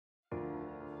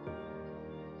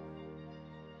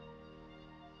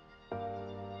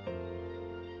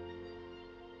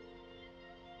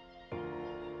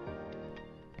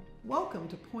Welcome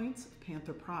to Points of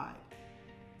Panther Pride.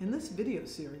 In this video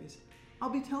series, I'll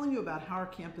be telling you about how our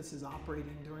campus is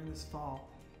operating during this fall,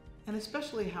 and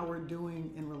especially how we're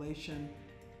doing in relation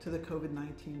to the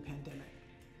COVID-19 pandemic.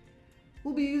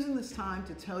 We'll be using this time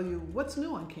to tell you what's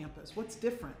new on campus, what's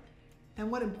different, and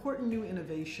what important new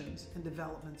innovations and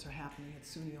developments are happening at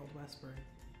SUNY Old Westbury.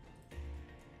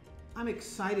 I'm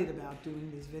excited about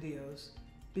doing these videos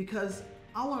because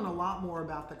I'll learn a lot more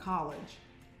about the college,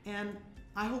 and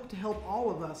I hope to help all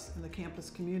of us in the campus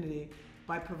community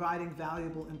by providing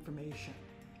valuable information.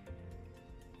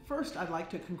 First, I'd like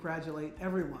to congratulate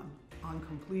everyone on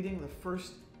completing the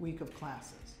first week of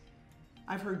classes.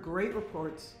 I've heard great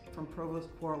reports from Provost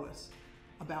Corliss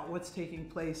about what's taking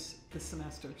place this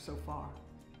semester so far.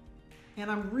 And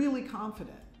I'm really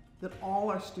confident that all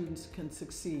our students can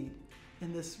succeed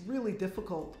in this really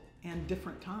difficult and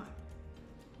different time.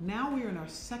 Now we are in our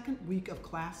second week of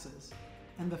classes,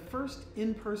 and the first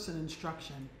in-person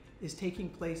instruction is taking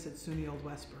place at SUNY Old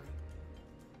Westbury.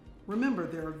 Remember,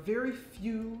 there are very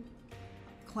few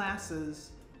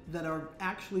classes that are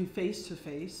actually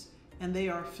face-to-face, and they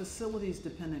are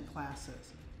facilities-dependent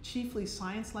classes, chiefly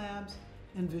science labs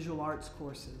and visual arts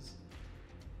courses.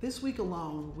 This week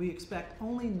alone, we expect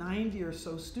only 90 or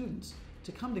so students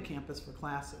to come to campus for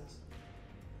classes.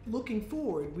 Looking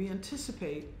forward, we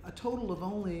anticipate a total of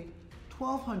only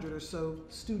 1,200 or so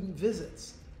student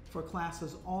visits for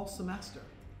classes all semester.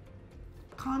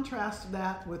 Contrast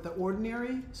that with the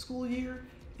ordinary school year,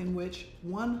 in which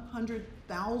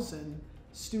 100,000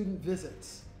 student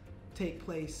visits take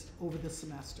place over the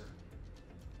semester.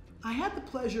 I had the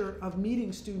pleasure of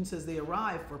meeting students as they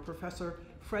arrived for Professor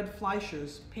Fred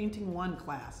Fleischer's Painting 1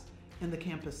 class in the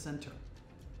campus center.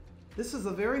 This is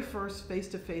the very first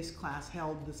face-to-face class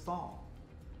held this fall.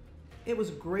 It was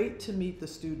great to meet the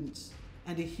students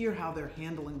and to hear how they're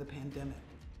handling the pandemic.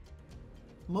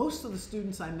 Most of the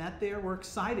students I met there were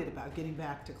excited about getting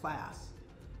back to class.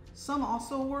 Some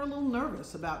also were a little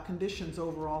nervous about conditions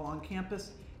overall on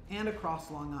campus and across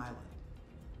Long Island.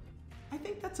 I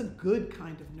think that's a good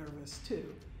kind of nervous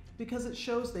too, because it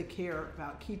shows they care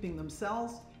about keeping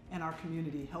themselves and our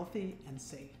community healthy and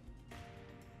safe.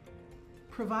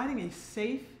 Providing a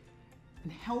safe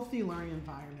and healthy learning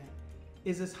environment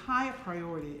is as high a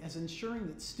priority as ensuring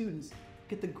that students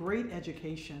get the great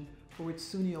education for which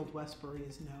SUNY Old Westbury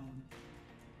is known.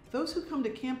 Those who come to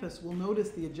campus will notice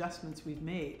the adjustments we've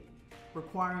made,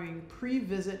 requiring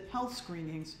pre-visit health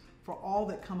screenings for all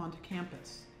that come onto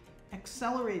campus,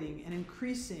 accelerating and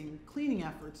increasing cleaning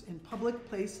efforts in public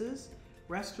places,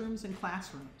 restrooms, and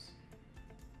classrooms,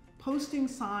 posting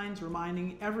signs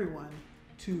reminding everyone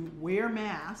to wear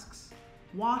masks,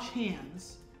 wash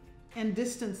hands, and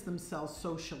distance themselves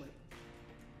socially,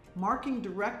 marking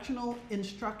directional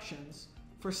instructions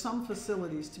for some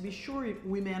facilities to be sure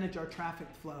we manage our traffic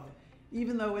flow,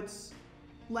 even though it's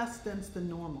less dense than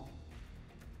normal.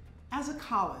 As a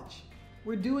college,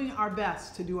 we're doing our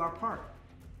best to do our part.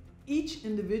 Each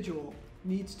individual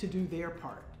needs to do their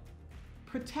part.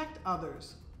 Protect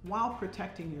others while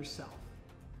protecting yourself.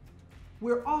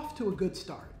 We're off to a good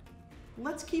start.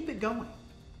 Let's keep it going.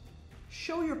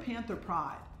 Show your Panther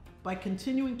pride by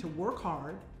continuing to work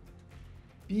hard,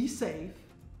 be safe,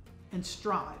 and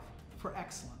strive for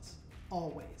excellence,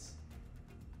 always.